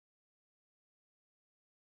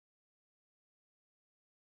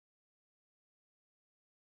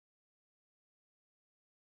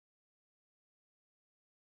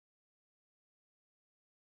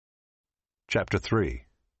Chapter 3.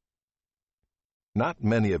 Not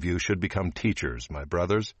many of you should become teachers, my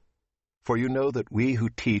brothers, for you know that we who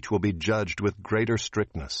teach will be judged with greater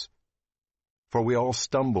strictness. For we all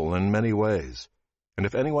stumble in many ways, and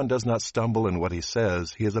if anyone does not stumble in what he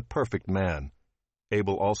says, he is a perfect man,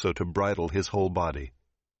 able also to bridle his whole body.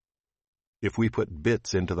 If we put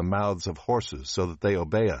bits into the mouths of horses so that they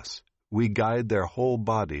obey us, we guide their whole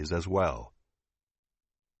bodies as well.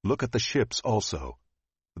 Look at the ships also.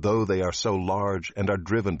 Though they are so large and are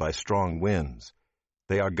driven by strong winds,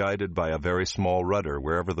 they are guided by a very small rudder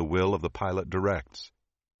wherever the will of the pilot directs.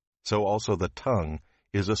 So also the tongue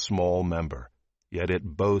is a small member, yet it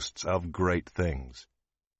boasts of great things.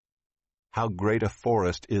 How great a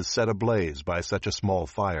forest is set ablaze by such a small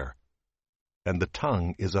fire! And the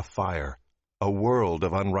tongue is a fire, a world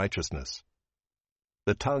of unrighteousness.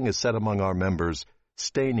 The tongue is set among our members,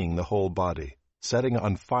 staining the whole body, setting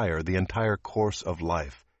on fire the entire course of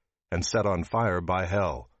life, and set on fire by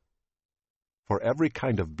hell. For every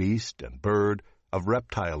kind of beast and bird, of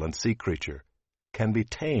reptile and sea creature, can be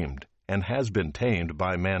tamed and has been tamed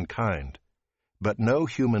by mankind. But no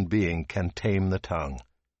human being can tame the tongue.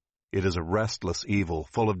 It is a restless evil,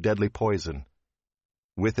 full of deadly poison.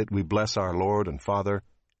 With it we bless our Lord and Father,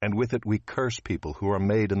 and with it we curse people who are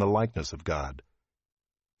made in the likeness of God.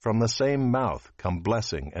 From the same mouth come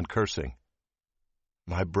blessing and cursing.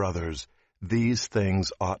 My brothers, these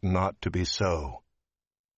things ought not to be so.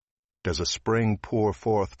 Does a spring pour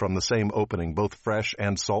forth from the same opening both fresh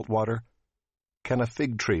and salt water? Can a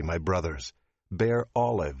fig tree, my brothers, bear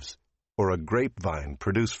olives, or a grapevine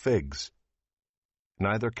produce figs?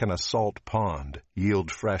 Neither can a salt pond yield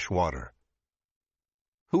fresh water.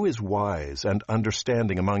 Who is wise and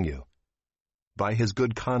understanding among you? By his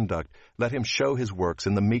good conduct let him show his works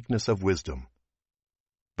in the meekness of wisdom.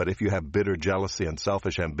 But if you have bitter jealousy and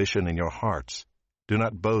selfish ambition in your hearts, do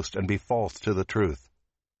not boast and be false to the truth.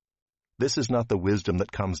 This is not the wisdom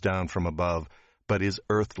that comes down from above, but is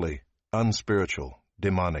earthly, unspiritual,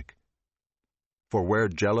 demonic. For where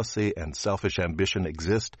jealousy and selfish ambition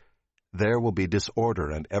exist, there will be disorder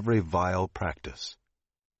and every vile practice.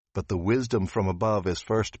 But the wisdom from above is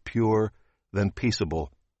first pure, then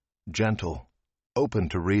peaceable, gentle, open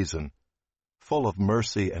to reason, full of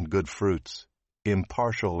mercy and good fruits,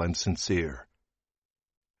 impartial and sincere.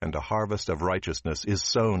 And a harvest of righteousness is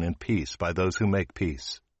sown in peace by those who make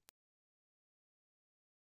peace.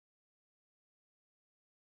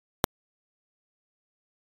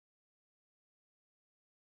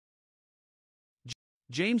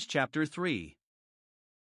 James chapter 3.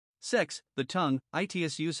 6. The tongue,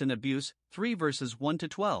 its use and abuse, 3 verses 1 to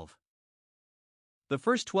 12. The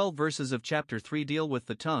first 12 verses of chapter 3 deal with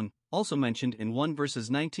the tongue, also mentioned in 1 verses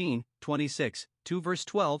 19, 26, 2 verse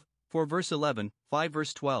 12, 4 verse 11, 5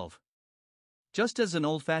 verse 12. Just as an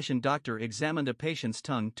old-fashioned doctor examined a patient's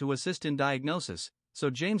tongue to assist in diagnosis, so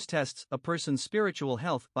James tests a person's spiritual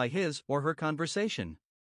health by his or her conversation.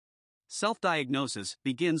 Self-diagnosis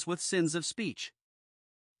begins with sins of speech.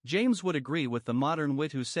 James would agree with the modern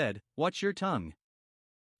wit who said, "Watch your tongue.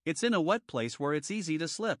 It's in a wet place where it's easy to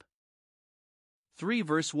slip." 3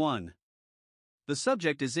 verse 1. The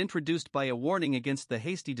subject is introduced by a warning against the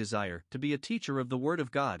hasty desire to be a teacher of the Word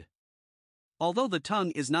of God. Although the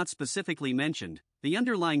tongue is not specifically mentioned, the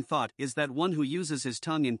underlying thought is that one who uses his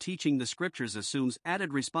tongue in teaching the Scriptures assumes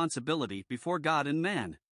added responsibility before God and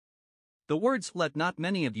man. The words, "Let not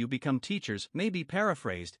many of you become teachers," may be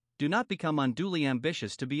paraphrased, "Do not become unduly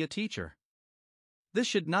ambitious to be a teacher." This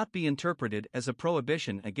should not be interpreted as a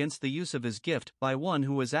prohibition against the use of his gift by one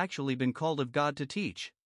who has actually been called of God to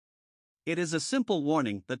teach. It is a simple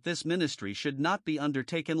warning that this ministry should not be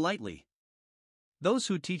undertaken lightly. Those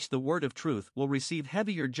who teach the word of truth will receive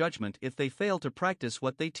heavier judgment if they fail to practice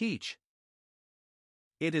what they teach.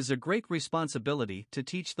 It is a great responsibility to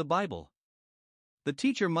teach the Bible. The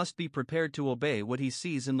teacher must be prepared to obey what he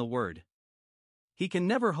sees in the Word. He can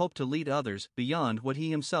never hope to lead others beyond what he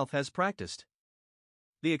himself has practiced.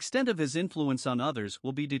 The extent of his influence on others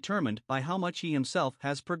will be determined by how much he himself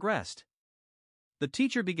has progressed. The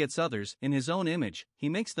teacher begets others in his own image, he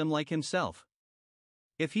makes them like himself.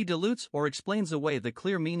 If he dilutes or explains away the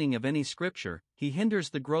clear meaning of any scripture, he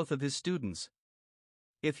hinders the growth of his students.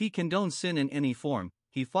 If he condones sin in any form,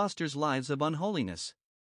 he fosters lives of unholiness.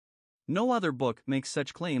 No other book makes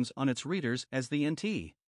such claims on its readers as the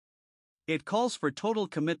NT. It calls for total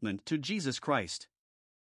commitment to Jesus Christ.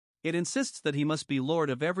 It insists that he must be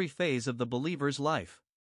Lord of every phase of the believer's life.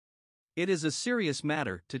 It is a serious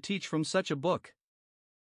matter to teach from such a book.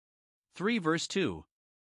 3 verse 2.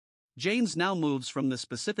 James now moves from the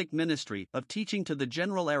specific ministry of teaching to the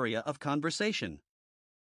general area of conversation.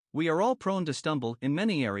 We are all prone to stumble in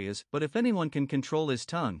many areas, but if anyone can control his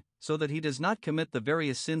tongue, so that he does not commit the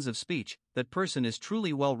various sins of speech, that person is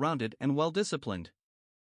truly well-rounded and well-disciplined.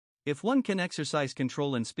 If one can exercise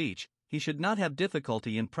control in speech, he should not have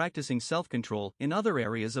difficulty in practicing self-control in other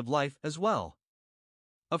areas of life as well.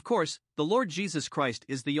 Of course, the Lord Jesus Christ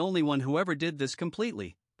is the only one who ever did this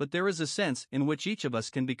completely, but there is a sense in which each of us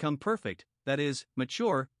can become perfect, that is,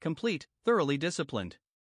 mature, complete, thoroughly disciplined.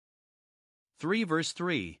 3 verse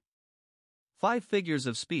 3. 5 figures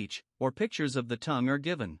of speech, or pictures of the tongue are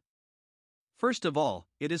given. First of all,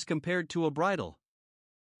 it is compared to a bridle.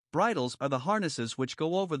 Bridles are the harnesses which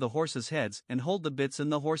go over the horses' heads and hold the bits in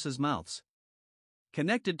the horses' mouths.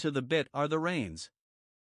 Connected to the bit are the reins.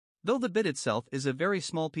 Though the bit itself is a very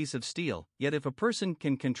small piece of steel, yet if a person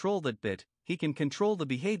can control that bit, he can control the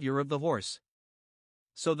behavior of the horse.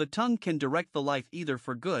 So the tongue can direct the life either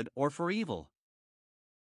for good or for evil.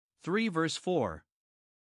 3 verse 4.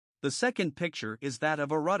 The second picture is that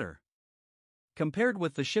of a rudder. Compared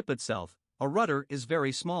with the ship itself, a rudder is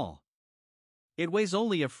very small. It weighs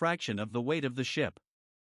only a fraction of the weight of the ship.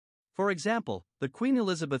 For example, the Queen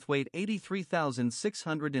Elizabeth weighed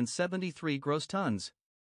 83,673 gross tons.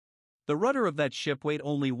 The rudder of that ship weighed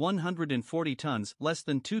only 140 tons, less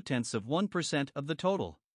than 0.2% of the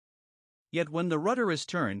total. Yet when the rudder is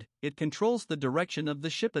turned, it controls the direction of the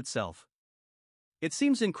ship itself. It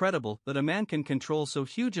seems incredible that a man can control so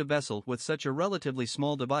huge a vessel with such a relatively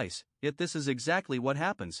small device, yet this is exactly what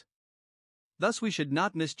happens. Thus we should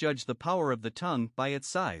not misjudge the power of the tongue by its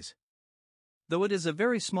size. Though it is a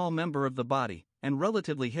very small member of the body, and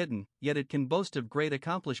relatively hidden, yet it can boast of great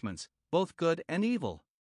accomplishments, both good and evil.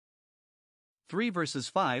 3 verses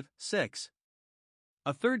 5, 6.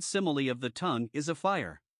 A third simile of the tongue is a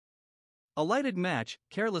fire. A lighted match,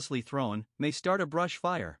 carelessly thrown, may start a brush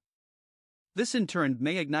fire. This in turn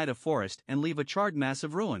may ignite a forest and leave a charred mass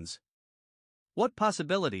of ruins. What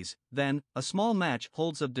possibilities, then, a small match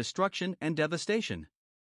holds of destruction and devastation.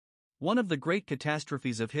 One of the great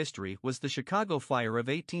catastrophes of history was the Chicago fire of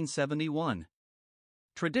 1871.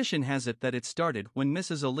 Tradition has it that it started when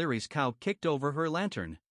Mrs. O'Leary's cow kicked over her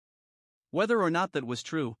lantern. Whether or not that was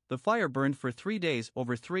true, the fire burned for 3 days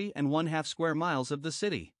over 3½ square miles of the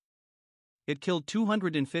city. It killed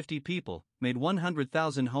 250 people, made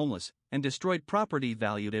 100,000 homeless, and destroyed property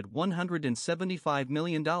valued at $175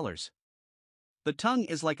 million. The tongue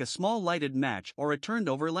is like a small lighted match or a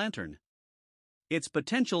turned-over lantern. Its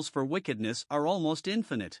potentials for wickedness are almost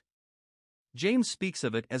infinite. James speaks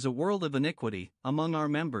of it as a world of iniquity among our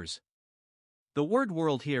members. The word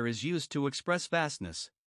world here is used to express vastness.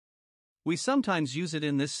 We sometimes use it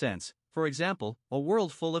in this sense, for example, a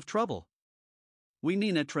world full of trouble. We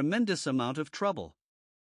mean a tremendous amount of trouble.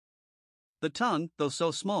 The tongue, though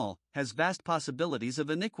so small, has vast possibilities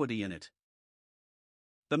of iniquity in it.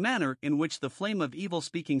 The manner in which the flame of evil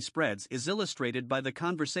speaking spreads is illustrated by the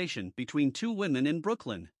conversation between 2 women in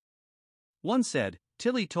Brooklyn. One said,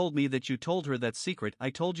 "Tilly told me that you told her that secret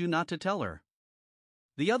I told you not to tell her."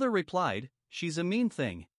 The other replied, "She's a mean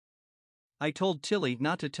thing. I told Tilly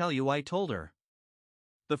not to tell you I told her."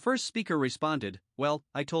 The first speaker responded, "Well,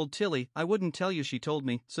 I told Tilly I wouldn't tell you, she told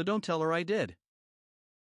me, so don't tell her I did."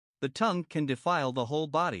 The tongue can defile the whole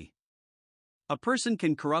body. A person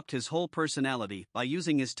can corrupt his whole personality by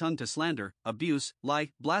using his tongue to slander, abuse,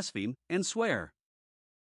 lie, blaspheme, and swear.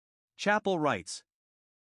 Chappell writes,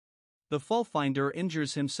 "The fault-finder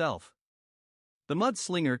injures himself. The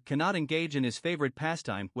mud-slinger cannot engage in his favorite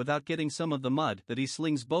pastime without getting some of the mud that he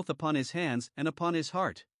slings both upon his hands and upon his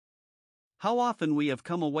heart." How often we have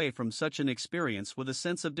come away from such an experience with a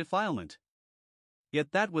sense of defilement.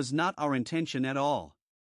 Yet that was not our intention at all.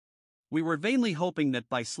 We were vainly hoping that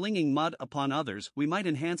by slinging mud upon others we might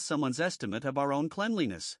enhance someone's estimate of our own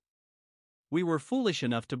cleanliness. We were foolish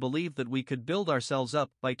enough to believe that we could build ourselves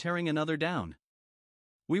up by tearing another down.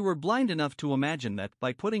 We were blind enough to imagine that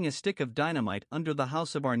by putting a stick of dynamite under the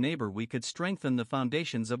house of our neighbor we could strengthen the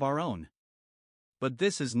foundations of our own. But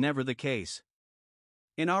this is never the case.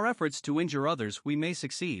 In our efforts to injure others we may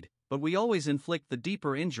succeed, but we always inflict the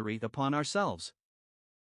deeper injury upon ourselves.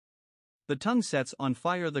 The tongue sets on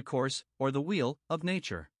fire the course, or the wheel, of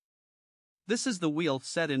nature. This is the wheel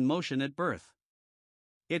set in motion at birth.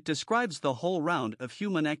 It describes the whole round of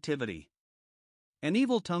human activity. An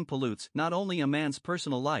evil tongue pollutes not only a man's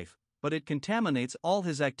personal life, but it contaminates all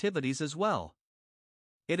his activities as well.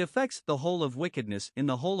 It affects the whole of wickedness in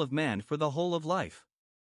the whole of man for the whole of life.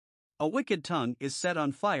 A wicked tongue is set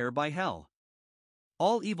on fire by hell.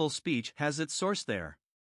 All evil speech has its source there.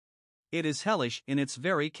 It is hellish in its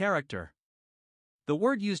very character. The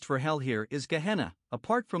word used for hell here is Gehenna.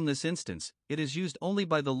 Apart from this instance, it is used only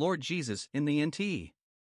by the Lord Jesus in the NT.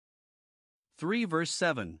 3 verse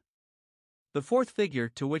 7. The fourth figure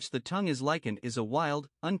to which the tongue is likened is a wild,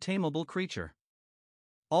 untamable creature.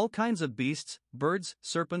 All kinds of beasts, birds,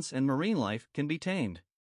 serpents, and marine life can be tamed.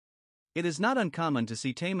 It is not uncommon to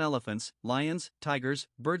see tame elephants, lions, tigers,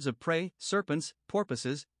 birds of prey, serpents,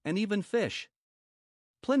 porpoises, and even fish.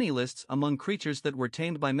 Pliny lists among creatures that were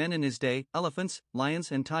tamed by men in his day elephants,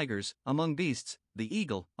 lions, and tigers, among beasts, the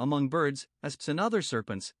eagle, among birds, asps and other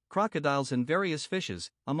serpents, crocodiles, and various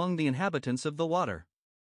fishes, among the inhabitants of the water.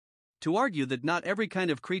 To argue that not every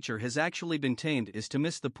kind of creature has actually been tamed is to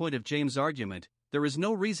miss the point of James' argument. There is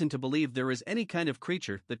no reason to believe there is any kind of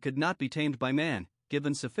creature that could not be tamed by man,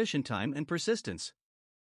 given sufficient time and persistence.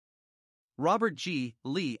 Robert G.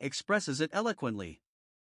 Lee expresses it eloquently.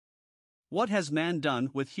 What has man done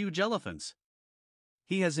with huge elephants?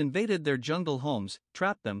 He has invaded their jungle homes,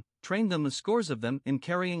 trapped them, trained them, scores of them, in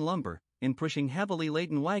carrying lumber, in pushing heavily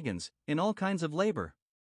laden wagons, in all kinds of labor.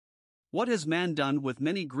 What has man done with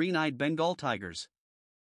many green-eyed Bengal tigers?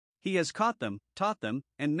 He has caught them, taught them,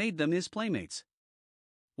 and made them his playmates.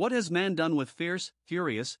 What has man done with fierce,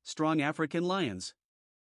 furious, strong African lions?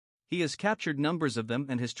 He has captured numbers of them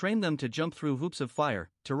and has trained them to jump through hoops of fire,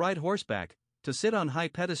 to ride horseback, to sit on high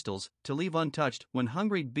pedestals, to leave untouched when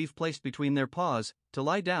hungry beef placed between their paws, to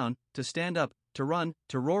lie down, to stand up, to run,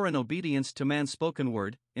 to roar in obedience to man's spoken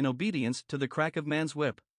word, in obedience to the crack of man's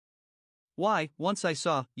whip. Why, once I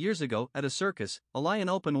saw, years ago, at a circus, a lion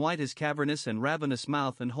open wide his cavernous and ravenous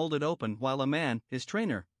mouth and hold it open while a man, his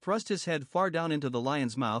trainer, thrust his head far down into the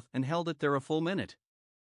lion's mouth and held it there a full minute.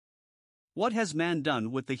 What has man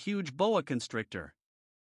done with the huge boa constrictor?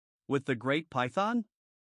 With the great python?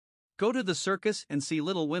 Go to the circus and see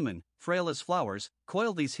little women, frail as flowers,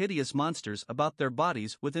 coil these hideous monsters about their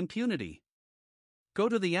bodies with impunity. Go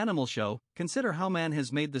to the animal show, consider how man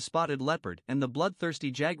has made the spotted leopard and the bloodthirsty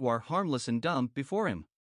jaguar harmless and dumb before him.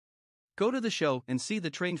 Go to the show and see the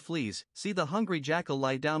trained fleas, see the hungry jackal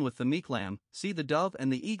lie down with the meek lamb, see the dove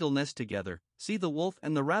and the eagle nest together, see the wolf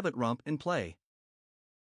and the rabbit romp and play.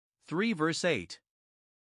 3 verse 8.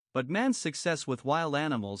 But man's success with wild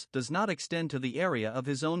animals does not extend to the area of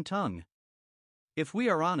his own tongue. If we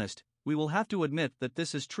are honest, we will have to admit that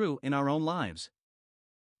this is true in our own lives.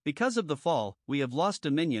 Because of the fall, we have lost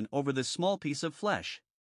dominion over this small piece of flesh.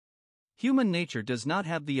 Human nature does not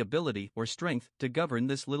have the ability or strength to govern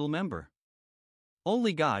this little member.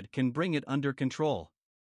 Only God can bring it under control.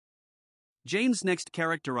 James next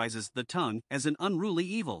characterizes the tongue as an unruly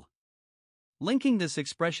evil. Linking this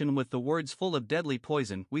expression with the words full of deadly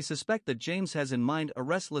poison, we suspect that James has in mind a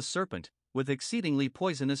restless serpent, with exceedingly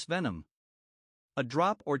poisonous venom. A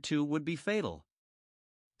drop or two would be fatal.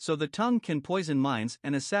 So the tongue can poison minds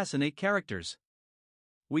and assassinate characters.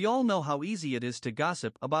 We all know how easy it is to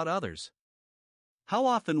gossip about others. How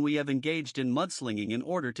often we have engaged in mudslinging in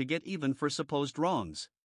order to get even for supposed wrongs.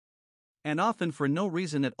 And often for no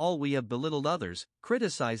reason at all we have belittled others,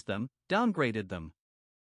 criticized them, downgraded them.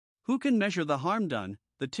 Who can measure the harm done,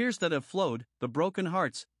 the tears that have flowed, the broken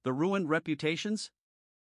hearts, the ruined reputations?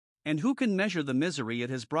 And who can measure the misery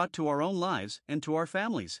it has brought to our own lives and to our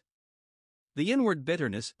families? The inward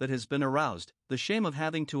bitterness that has been aroused, the shame of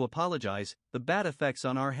having to apologize, the bad effects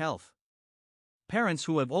on our health. Parents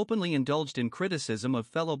who have openly indulged in criticism of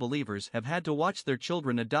fellow believers have had to watch their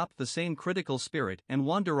children adopt the same critical spirit and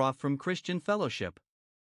wander off from Christian fellowship.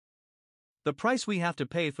 The price we have to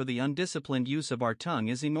pay for the undisciplined use of our tongue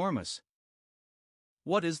is enormous.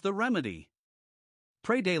 What is the remedy?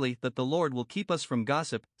 Pray daily that the Lord will keep us from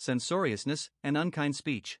gossip, censoriousness, and unkind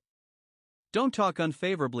speech. Don't talk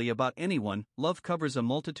unfavorably about anyone, love covers a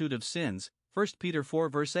multitude of sins, 1 Peter 4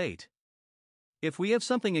 verse 8. If we have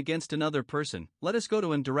something against another person, let us go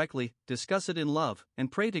to him directly, discuss it in love,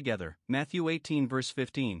 and pray together, Matthew 18 verse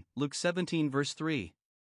 15, Luke 17 verse 3.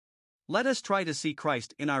 Let us try to see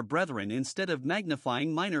Christ in our brethren instead of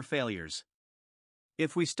magnifying minor failures.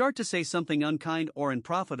 If we start to say something unkind or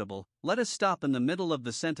unprofitable, let us stop in the middle of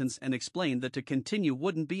the sentence and explain that to continue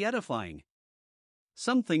wouldn't be edifying.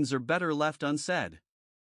 Some things are better left unsaid.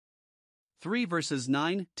 3 verses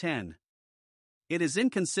 9, 10. It is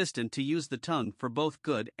inconsistent to use the tongue for both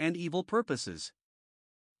good and evil purposes.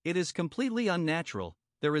 It is completely unnatural,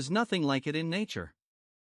 there is nothing like it in nature.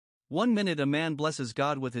 1 minute a man blesses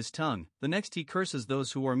God with his tongue, the next he curses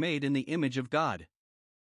those who are made in the image of God.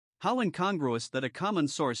 How incongruous that a common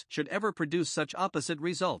source should ever produce such opposite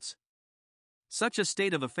results. Such a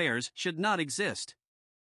state of affairs should not exist.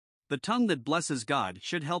 The tongue that blesses God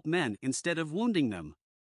should help men instead of wounding them.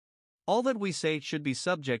 All that we say should be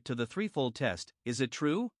subject to the threefold test: is it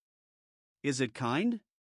true? Is it kind?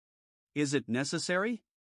 Is it necessary?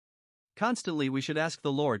 Constantly we should ask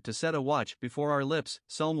the Lord to set a watch before our lips,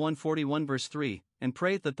 Psalm 141 verse 3, and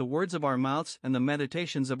pray that the words of our mouths and the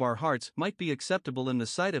meditations of our hearts might be acceptable in the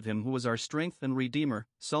sight of Him who is our strength and Redeemer,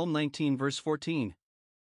 Psalm 19 verse 14.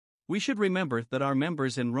 We should remember that our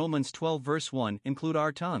members in Romans 12 verse 1 include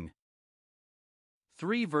our tongue.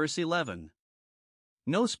 3 verse 11.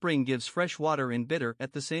 No spring gives fresh water and bitter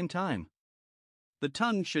at the same time. The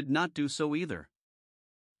tongue should not do so either.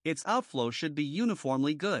 Its outflow should be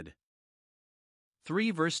uniformly good.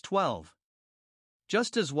 3 verse 12.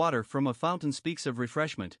 Just as water from a fountain speaks of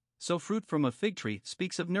refreshment, so fruit from a fig tree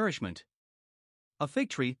speaks of nourishment. A fig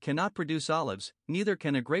tree cannot produce olives, neither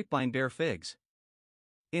can a grapevine bear figs.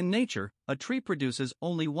 In nature, a tree produces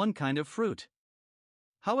only one kind of fruit.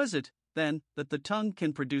 How is it, then, that the tongue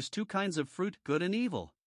can produce two kinds of fruit, good and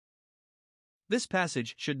evil? This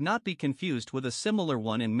passage should not be confused with a similar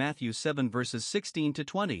one in Matthew 7 verses 16 to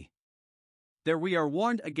 20. There we are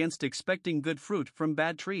warned against expecting good fruit from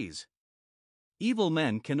bad trees. Evil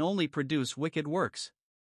men can only produce wicked works.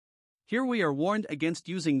 Here we are warned against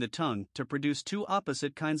using the tongue to produce two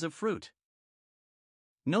opposite kinds of fruit.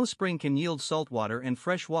 No spring can yield salt water and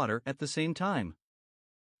fresh water at the same time.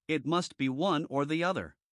 It must be one or the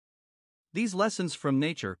other. These lessons from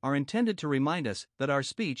nature are intended to remind us that our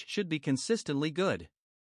speech should be consistently good.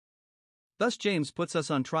 Thus James puts us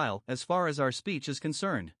on trial as far as our speech is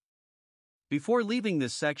concerned. Before leaving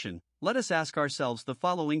this section, let us ask ourselves the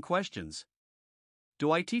following questions.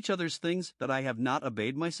 Do I teach others things that I have not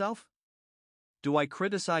obeyed myself? Do I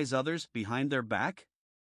criticize others behind their back?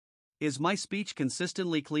 Is my speech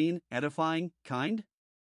consistently clean, edifying, kind?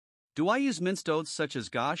 Do I use minced oaths such as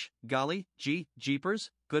gosh, golly, gee, jeepers,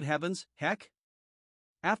 good heavens, heck?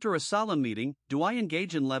 After a solemn meeting, do I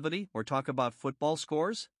engage in levity or talk about football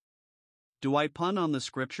scores? Do I pun on the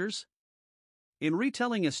scriptures? In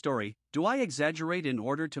retelling a story, do I exaggerate in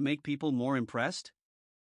order to make people more impressed?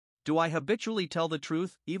 Do I habitually tell the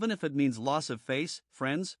truth even if it means loss of face,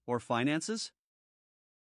 friends, or finances?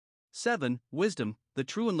 7. Wisdom, the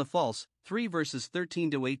true and the false, 3 verses 13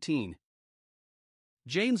 to 18.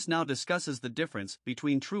 James now discusses the difference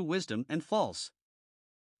between true wisdom and false.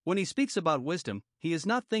 When he speaks about wisdom, he is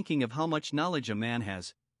not thinking of how much knowledge a man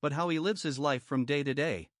has, but how he lives his life from day to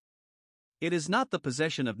day. It is not the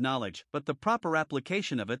possession of knowledge, but the proper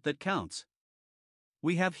application of it that counts.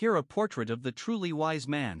 We have here a portrait of the truly wise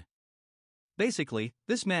man. Basically,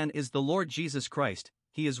 this man is the Lord Jesus Christ.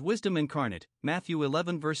 He is wisdom incarnate, Matthew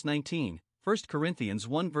 11 verse 19, 1 Corinthians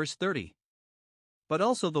 1 verse 30. But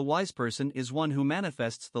also the wise person is one who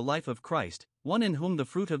manifests the life of Christ, one in whom the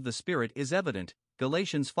fruit of the Spirit is evident,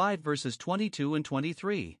 Galatians 5 verses 22 and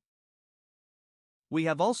 23. We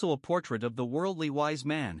have also a portrait of the worldly wise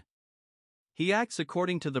man. He acts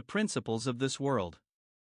according to the principles of this world.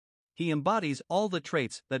 He embodies all the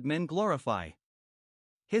traits that men glorify.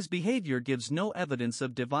 His behavior gives no evidence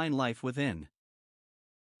of divine life within.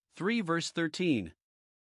 3 verse 13.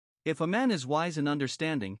 If a man is wise in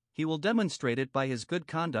understanding, he will demonstrate it by his good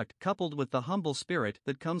conduct coupled with the humble spirit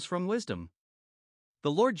that comes from wisdom.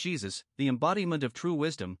 The Lord Jesus, the embodiment of true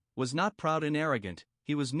wisdom, was not proud and arrogant,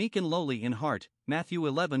 he was meek and lowly in heart, Matthew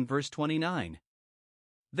 11 verse 29.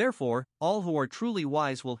 Therefore, all who are truly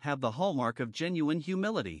wise will have the hallmark of genuine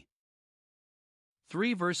humility.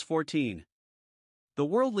 3 verse 14. The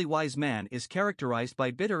worldly wise man is characterized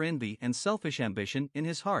by bitter envy and selfish ambition in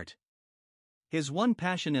his heart. His one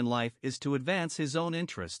passion in life is to advance his own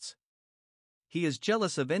interests. He is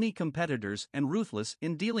jealous of any competitors and ruthless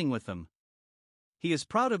in dealing with them. He is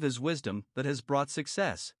proud of his wisdom that has brought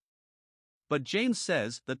success. But James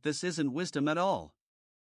says that this isn't wisdom at all.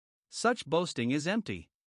 Such boasting is empty.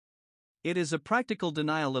 It is a practical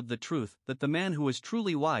denial of the truth that the man who is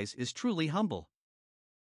truly wise is truly humble.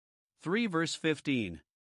 3 verse 15.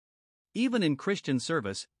 Even in Christian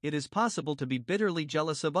service, it is possible to be bitterly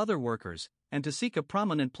jealous of other workers, and to seek a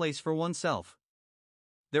prominent place for oneself.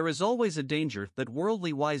 There is always a danger that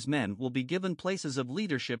worldly wise men will be given places of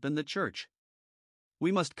leadership in the church.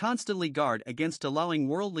 We must constantly guard against allowing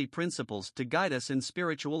worldly principles to guide us in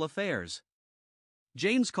spiritual affairs.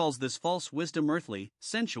 James calls this false wisdom earthly,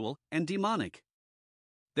 sensual, and demonic.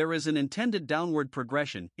 There is an intended downward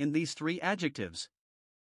progression in these three adjectives.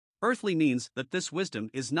 Earthly means that this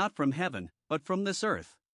wisdom is not from heaven, but from this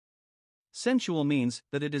earth. Sensual means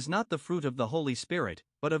that it is not the fruit of the Holy Spirit,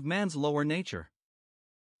 but of man's lower nature.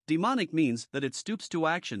 Demonic means that it stoops to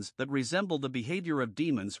actions that resemble the behavior of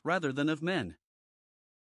demons rather than of men.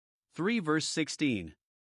 3 verse 16.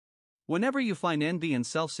 Whenever you find envy and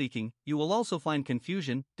self-seeking, you will also find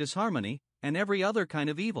confusion, disharmony, and every other kind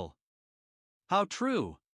of evil. How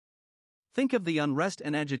true! Think of the unrest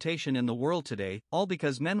and agitation in the world today, all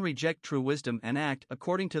because men reject true wisdom and act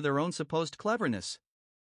according to their own supposed cleverness.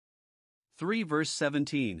 3 verse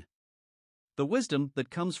 17. The wisdom that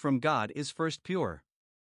comes from God is first pure.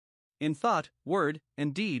 In thought, word,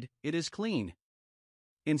 and deed, it is clean.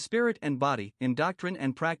 In spirit and body, in doctrine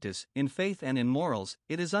and practice, in faith and in morals,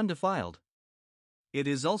 it is undefiled. It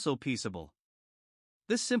is also peaceable.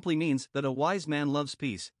 This simply means that a wise man loves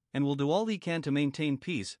peace, and will do all he can to maintain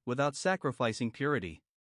peace without sacrificing purity.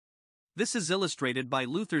 This is illustrated by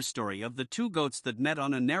Luther's story of the two goats that met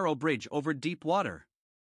on a narrow bridge over deep water.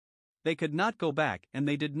 They could not go back and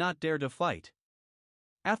they did not dare to fight.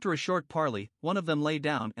 After a short parley, one of them lay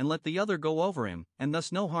down and let the other go over him, and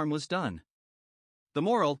thus no harm was done. The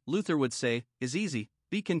moral, Luther would say, is easy: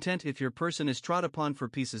 be content if your person is trod upon for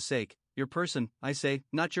peace's sake, your person, I say,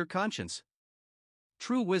 not your conscience.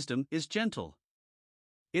 True wisdom is gentle.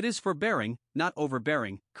 It is forbearing, not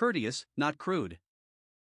overbearing, courteous, not crude.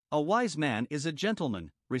 A wise man is a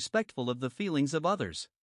gentleman, respectful of the feelings of others.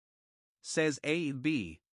 Says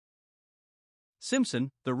A.B.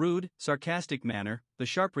 Simpson, the rude, sarcastic manner, the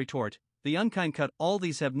sharp retort, the unkind cut, all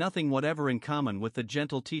these have nothing whatever in common with the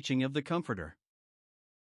gentle teaching of the Comforter.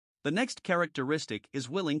 The next characteristic is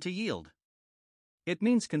willing to yield. It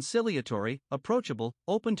means conciliatory, approachable,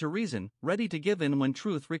 open to reason, ready to give in when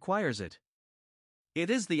truth requires it. It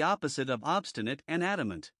is the opposite of obstinate and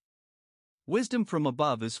adamant. Wisdom from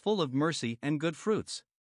above is full of mercy and good fruits.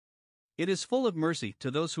 It is full of mercy to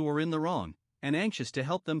those who are in the wrong, and anxious to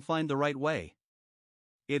help them find the right way.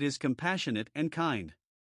 It is compassionate and kind.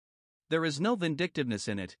 There is no vindictiveness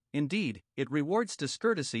in it, indeed, it rewards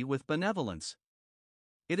discourtesy with benevolence.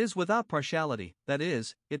 It is without partiality, that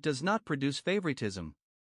is, it does not produce favoritism.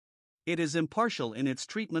 It is impartial in its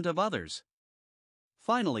treatment of others.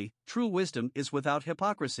 Finally, true wisdom is without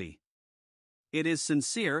hypocrisy. It is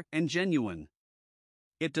sincere and genuine.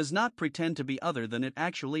 It does not pretend to be other than it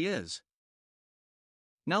actually is.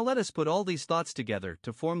 Now let us put all these thoughts together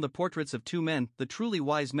to form the portraits of two men, the truly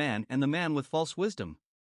wise man and the man with false wisdom.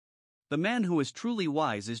 The man who is truly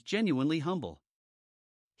wise is genuinely humble.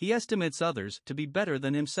 He estimates others to be better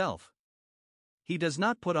than himself. He does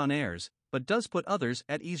not put on airs, but does put others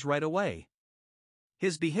at ease right away.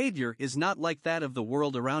 His behavior is not like that of the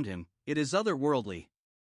world around him, it is otherworldly.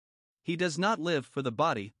 He does not live for the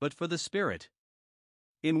body but for the spirit.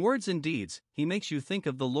 In words and deeds, he makes you think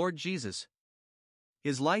of the Lord Jesus.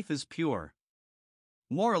 His life is pure.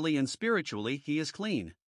 Morally and spiritually he is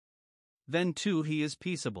clean. Then too he is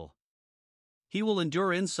peaceable. He will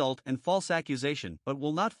endure insult and false accusation but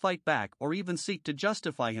will not fight back or even seek to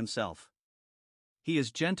justify himself. He is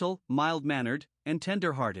gentle, mild-mannered, and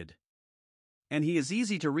tender-hearted. And he is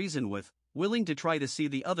easy to reason with, willing to try to see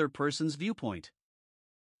the other person's viewpoint.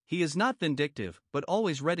 He is not vindictive, but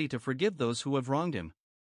always ready to forgive those who have wronged him.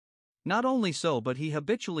 Not only so, but he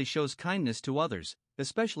habitually shows kindness to others,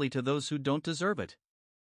 especially to those who don't deserve it.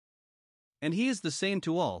 And he is the same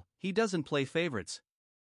to all, he doesn't play favorites.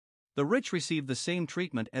 The rich receive the same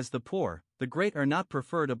treatment as the poor, the great are not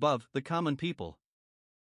preferred above the common people.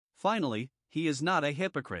 Finally, he is not a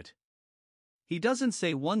hypocrite. He doesn't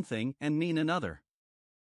say one thing and mean another.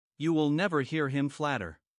 You will never hear him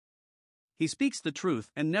flatter. He speaks the truth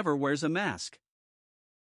and never wears a mask.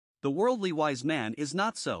 The worldly wise man is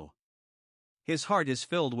not so. His heart is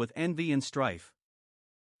filled with envy and strife.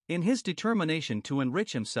 In his determination to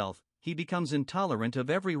enrich himself, he becomes intolerant of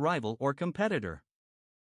every rival or competitor.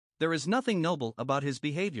 There is nothing noble about his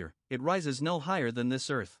behavior, it rises no higher than this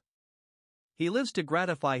earth. He lives to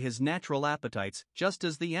gratify his natural appetites just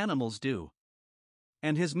as the animals do.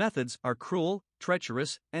 And his methods are cruel,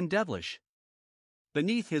 treacherous, and devilish.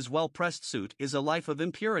 Beneath his well-pressed suit is a life of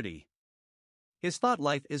impurity. His thought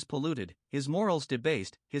life is polluted, his morals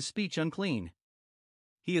debased, his speech unclean.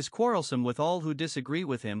 He is quarrelsome with all who disagree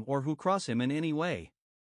with him or who cross him in any way.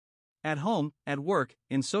 At home, at work,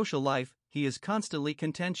 in social life, he is constantly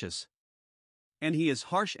contentious. And he is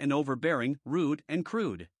harsh and overbearing, rude and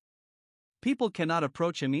crude. People cannot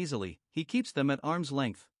approach him easily, he keeps them at arm's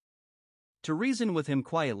length. To reason with him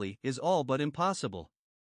quietly is all but impossible.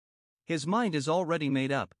 His mind is already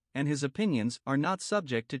made up, and his opinions are not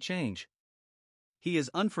subject to change. He is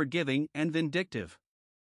unforgiving and vindictive.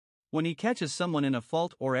 When he catches someone in a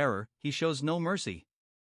fault or error, he shows no mercy.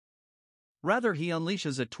 Rather, he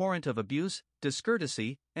unleashes a torrent of abuse,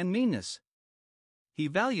 discourtesy, and meanness. He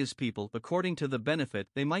values people according to the benefit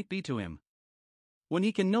they might be to him. When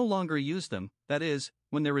he can no longer use them, that is,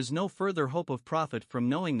 when there is no further hope of profit from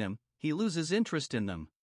knowing them, he loses interest in them.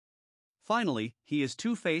 Finally, he is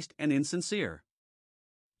two-faced and insincere.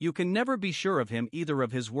 You can never be sure of him either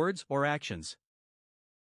of his words or actions.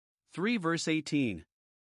 3 verse 18.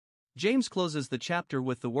 James closes the chapter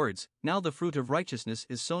with the words, "Now the fruit of righteousness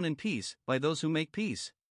is sown in peace by those who make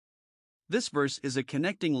peace." This verse is a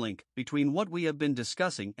connecting link between what we have been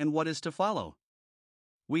discussing and what is to follow.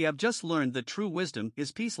 We have just learned that true wisdom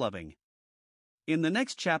is peace-loving. In the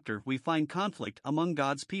next chapter, we find conflict among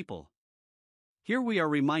God's people. Here we are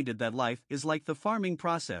reminded that life is like the farming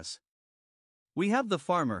process. We have the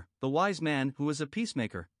farmer, the wise man who is a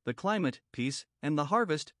peacemaker, the climate, peace, and the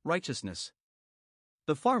harvest, righteousness.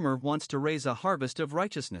 The farmer wants to raise a harvest of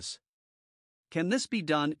righteousness. Can this be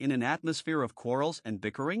done in an atmosphere of quarrels and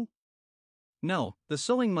bickering? No, the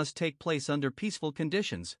sowing must take place under peaceful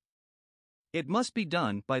conditions. It must be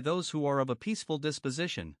done by those who are of a peaceful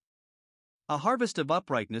disposition. A harvest of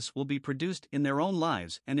uprightness will be produced in their own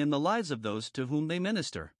lives and in the lives of those to whom they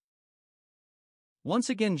minister. Once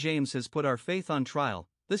again, James has put our faith on trial,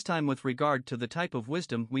 this time with regard to the type of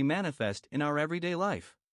wisdom we manifest in our everyday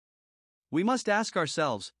life. We must ask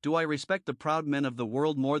ourselves, do I respect the proud men of the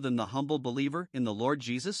world more than the humble believer in the Lord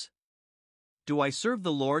Jesus? Do I serve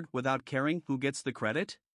the Lord without caring who gets the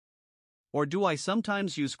credit? Or do I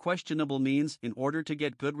sometimes use questionable means in order to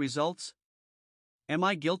get good results? Am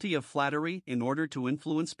I guilty of flattery in order to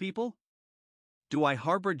influence people? Do I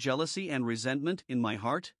harbor jealousy and resentment in my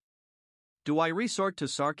heart? Do I resort to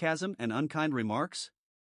sarcasm and unkind remarks?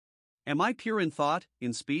 Am I pure in thought,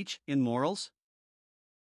 in speech, in morals?